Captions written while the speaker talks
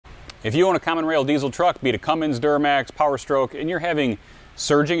If you own a common rail diesel truck, be it a Cummins, Duramax, Power Stroke, and you're having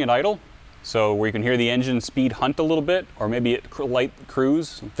surging at idle, so where you can hear the engine speed hunt a little bit, or maybe at light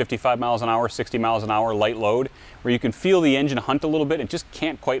cruise, 55 miles an hour, 60 miles an hour, light load, where you can feel the engine hunt a little bit and just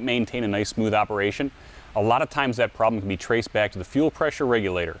can't quite maintain a nice smooth operation, a lot of times that problem can be traced back to the fuel pressure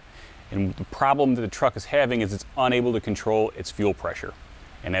regulator. And the problem that the truck is having is it's unable to control its fuel pressure.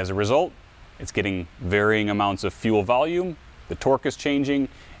 And as a result, it's getting varying amounts of fuel volume, the torque is changing,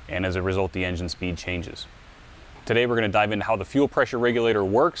 and as a result, the engine speed changes. Today, we're going to dive into how the fuel pressure regulator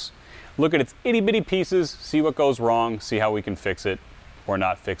works, look at its itty-bitty pieces, see what goes wrong, see how we can fix it or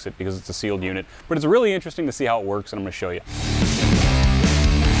not fix it because it's a sealed unit. But it's really interesting to see how it works, and I'm going to show you.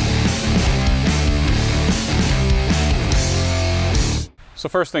 So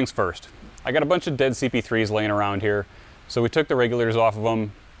first things first, I got a bunch of dead CP3s laying around here. So we took the regulators off of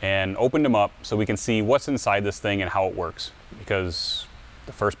them and opened them up so we can see what's inside this thing and how it works. Because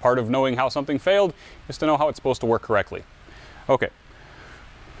the first part of knowing how something failed is to know how it's supposed to work correctly. Okay,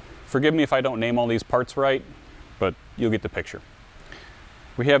 forgive me if I don't name all these parts right, but you'll get the picture.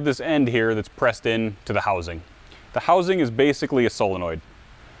 We have this end here that's pressed in to the housing. The housing is basically a solenoid.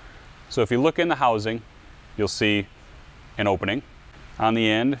 So if you look in the housing, you'll see an opening. On the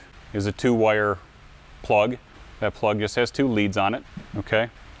end is a 2-wire plug. That plug just has 2 leads on it,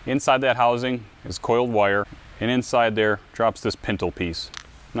 okay? Inside that housing is coiled wire, and inside there drops this pintle piece.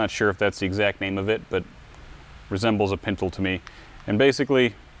 I'm not sure if that's the exact name of it, but resembles a pintle to me. And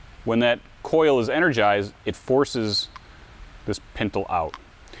basically, when that coil is energized, it forces this pintle out.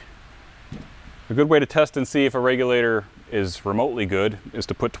 A good way to test and see if a regulator is remotely good is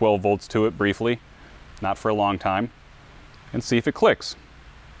to put 12 volts to it briefly, not for a long time, and see if it clicks.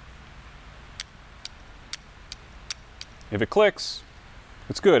 If it clicks,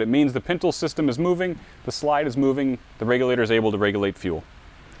 it's good. It means the pintle system is moving, the slide is moving, the regulator is able to regulate fuel.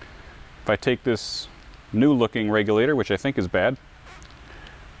 If I take this new looking regulator, which I think is bad,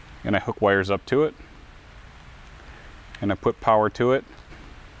 and I hook wires up to it, and I put power to it,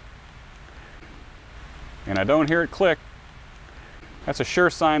 and I don't hear it click, that's a sure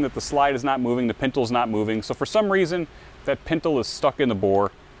sign that the slide is not moving, the pintle is not moving. So for some reason, that pintle is stuck in the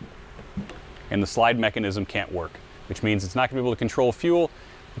bore and the slide mechanism can't work, which means it's not going to be able to control fuel,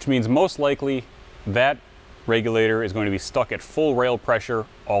 which means most likely that regulator is going to be stuck at full rail pressure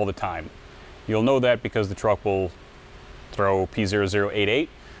all the time. You'll know that because the truck will throw P0088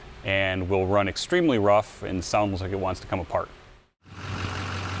 and will run extremely rough and sounds like it wants to come apart.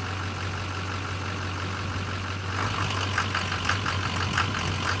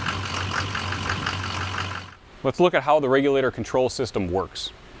 Let's look at how the regulator control system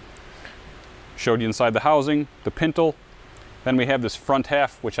works. Showed you inside the housing, the pintle. Then we have this front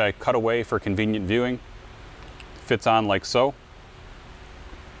half, which I cut away for convenient viewing. Fits on like so.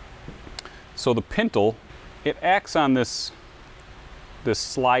 So the pintle, it acts on this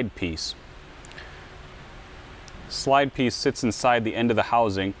slide piece. Slide piece sits inside the end of the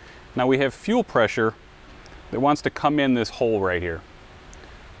housing. Now we have fuel pressure that wants to come in this hole right here.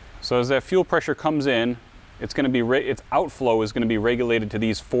 So as that fuel pressure comes in, it's going to be its outflow is going to be regulated to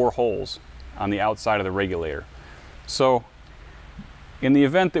these 4 holes on the outside of the regulator. So in the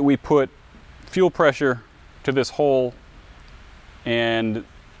event that we put fuel pressure to this hole and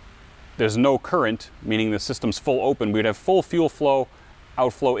there's no current, meaning the system's full open, we'd have full fuel flow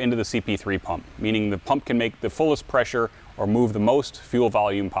outflow into the CP3 pump, meaning the pump can make the fullest pressure or move the most fuel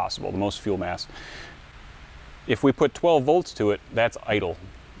volume possible, the most fuel mass. If we put 12 volts to it, that's idle,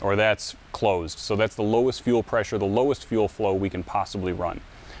 or that's closed. So that's the lowest fuel pressure, the lowest fuel flow we can possibly run.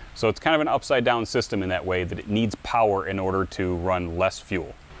 So it's kind of an upside down system in that way that it needs power in order to run less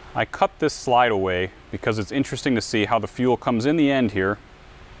fuel. I cut this slide away because it's interesting to see how the fuel comes in the end here,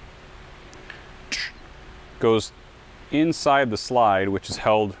 goes inside the slide, which is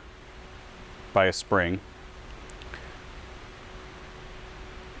held by a spring.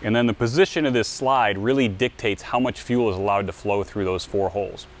 And then the position of this slide really dictates how much fuel is allowed to flow through those 4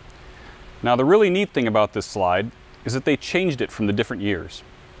 holes. Now the really neat thing about this slide is that they changed it from the different years.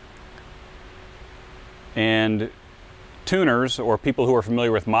 And tuners, or people who are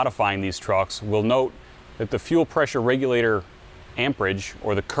familiar with modifying these trucks, will note that the fuel pressure regulator amperage,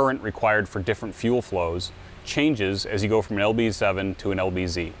 or the current required for different fuel flows, changes as you go from an LB7 to an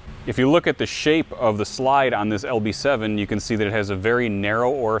LBZ. If you look at the shape of the slide on this LB7, you can see that it has a very narrow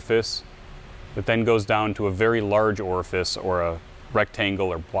orifice that then goes down to a very large orifice, or a rectangle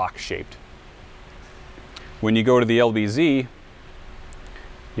or block shaped. When you go to the LBZ,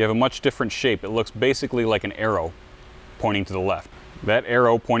 you have a much different shape. It looks basically like an arrow pointing to the left. That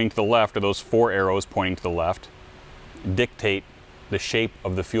arrow pointing to the left, or those 4 arrows pointing to the left, dictate the shape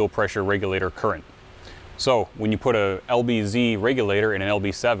of the fuel pressure regulator current. So when you put a LBZ regulator in an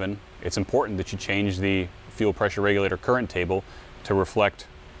LB7, it's important that you change the fuel pressure regulator current table to reflect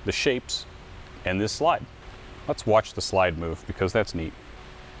the shapes in this slide. Let's watch the slide move because that's neat.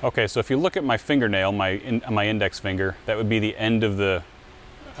 Okay, so if you look at my fingernail, my index finger, that would be the end of the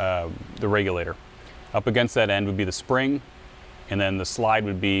regulator. Up against that end would be the spring, and then the slide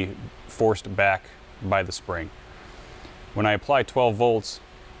would be forced back by the spring. When I apply 12 volts,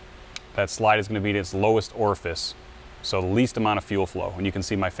 that slide is going to be at its lowest orifice, so the least amount of fuel flow. And you can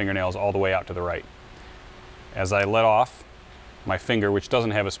see my fingernails all the way out to the right. As I let off, my finger, which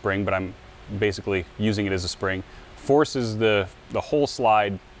doesn't have a spring, but I'm basically using it as a spring, forces the whole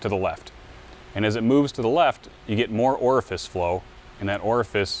slide to the left. And as it moves to the left, you get more orifice flow, and that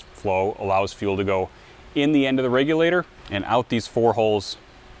orifice flow allows fuel to go in the end of the regulator and out these 4 holes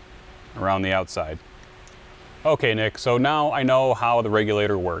around the outside. Okay, Nick, so now I know how the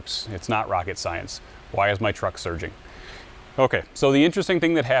regulator works. It's not rocket science. Why is my truck surging? Okay, so the interesting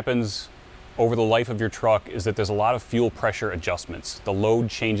thing that happens over the life of your truck is that there's a lot of fuel pressure adjustments. The load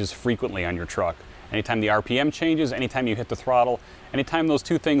changes frequently on your truck. Anytime the RPM changes, anytime you hit the throttle, anytime those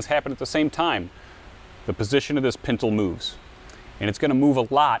two things happen at the same time, the position of this pintle moves. And it's going to move a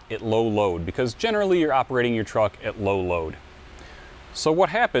lot at low load because generally you're operating your truck at low load. So what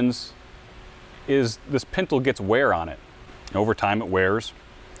happens is this pintle gets wear on it. Over time it wears.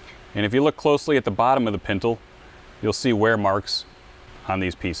 And if you look closely at the bottom of the pintle, you'll see wear marks on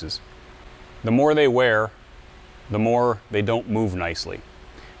these pieces. The more they wear, the more they don't move nicely.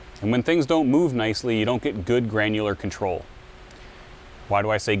 And when things don't move nicely, you don't get good granular control. Why do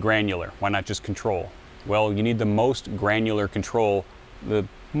I say granular? Why not just control? Well, you need the most granular control, the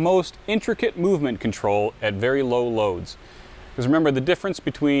most intricate movement control at very low loads. Because remember, the difference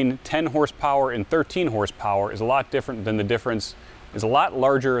between 10 horsepower and 13 horsepower is a lot different than the difference, is a lot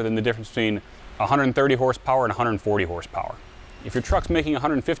larger than the difference between 130 horsepower and 140 horsepower. If your truck's making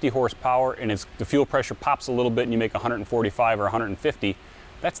 150 horsepower and the fuel pressure pops a little bit and you make 145 or 150,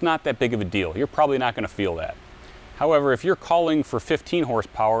 that's not that big of a deal. You're probably not going to feel that. However, if you're calling for 15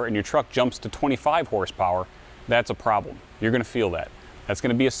 horsepower and your truck jumps to 25 horsepower, that's a problem. You're going to feel that. That's going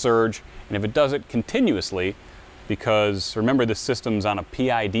to be a surge, and if it does it continuously, because remember this system's on a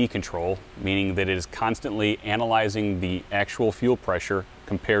PID control, meaning that it is constantly analyzing the actual fuel pressure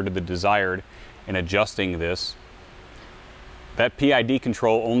compared to the desired and adjusting this. That PID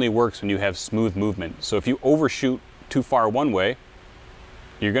control only works when you have smooth movement. So if you overshoot too far one way,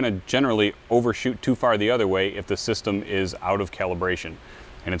 you're going to generally overshoot too far the other way if the system is out of calibration.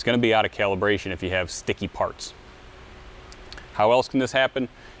 And it's going to be out of calibration if you have sticky parts. How else can this happen?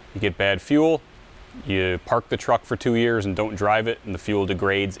 You get bad fuel, you park the truck for 2 years and don't drive it, and the fuel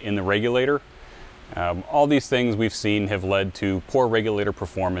degrades in the regulator. All these things we've seen have led to poor regulator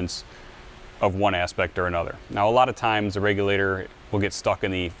performance of one aspect or another. Now, a lot of times the regulator will get stuck in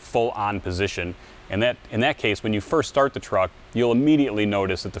the full on position, and in that case, when you first start the truck, you'll immediately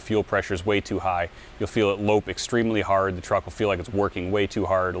notice that the fuel pressure is way too high. You'll feel it lope extremely hard. The truck will feel like it's working way too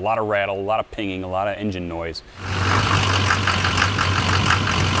hard. A lot of rattle, a lot of pinging, a lot of engine noise.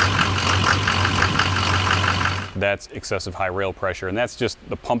 That's excessive high rail pressure, and that's just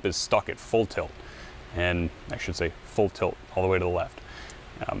the pump is stuck at full tilt, and I should say full tilt all the way to the left.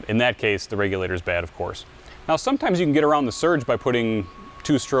 In that case, the regulator is bad, of course. Now, sometimes you can get around the surge by putting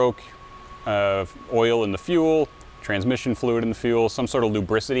 2-stroke oil in the fuel, transmission fluid in the fuel, some sort of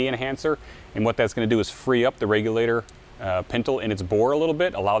lubricity enhancer, and what that's going to do is free up the regulator pintle in its bore a little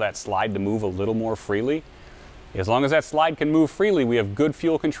bit, allow that slide to move a little more freely. As long as that slide can move freely, we have good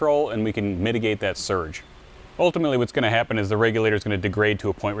fuel control and we can mitigate that surge. Ultimately, what's going to happen is the regulator is going to degrade to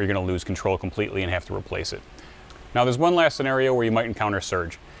a point where you're going to lose control completely and have to replace it. Now, there's one last scenario where you might encounter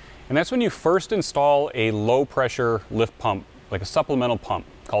surge, and that's when you first install a low pressure lift pump, like a supplemental pump.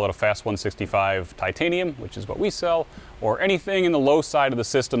 Call it a Fast 165 titanium, which is what we sell, or anything in the low side of the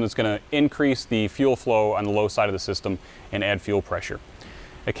system that's going to increase the fuel flow on the low side of the system and add fuel pressure.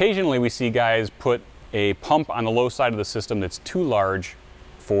 Occasionally, we see guys put a pump on the low side of the system that's too large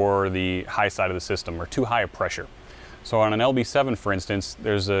for the high side of the system, or too high a pressure. So on an LB7, for instance,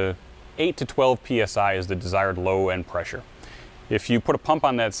 there's a 8 to 12 psi is the desired low end pressure. If you put a pump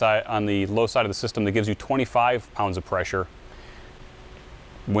on that side, on the low side of the system, that gives you 25 pounds of pressure.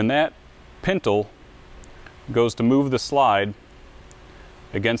 When that pintle goes to move the slide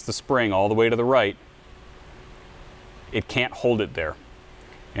against the spring all the way to the right, it can't hold it there.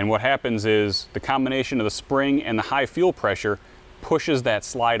 And what happens is the combination of the spring and the high fuel pressure pushes that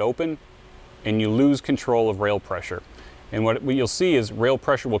slide open, and you lose control of rail pressure. And what you'll see is rail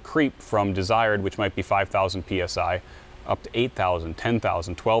pressure will creep from desired, which might be 5,000 psi, up to 8,000,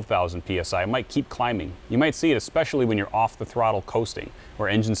 10,000, 12,000 PSI. It might keep climbing. You might see it especially when you're off the throttle coasting, where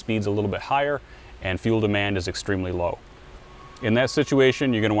engine speed's a little bit higher and fuel demand is extremely low. In that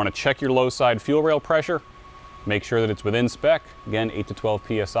situation, you're going to want to check your low side fuel rail pressure, make sure that it's within spec. Again, 8 to 12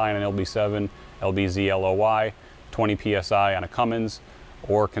 PSI on an LB7, LBZ LOY, 20 PSI on a Cummins,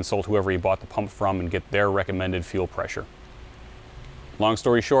 or consult whoever you bought the pump from and get their recommended fuel pressure. Long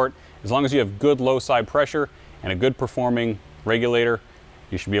story short, as long as you have good low side pressure and a good performing regulator,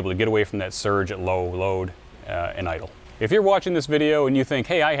 you should be able to get away from that surge at low load and idle. If you're watching this video and you think,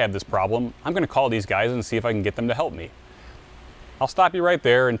 hey, I have this problem, I'm going to call these guys and see if I can get them to help me. I'll stop you right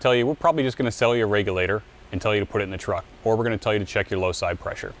there and tell you we're probably just going to sell you a regulator and tell you to put it in the truck, or we're going to tell you to check your low side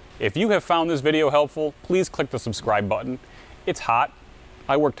pressure. If you have found this video helpful, please click the subscribe button. It's hot.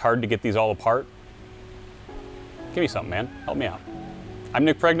 I worked hard to get these all apart. Give me something, man. Help me out. I'm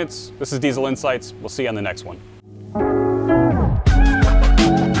Priegnitz. This is Diesel Insights. We'll see you on the next one.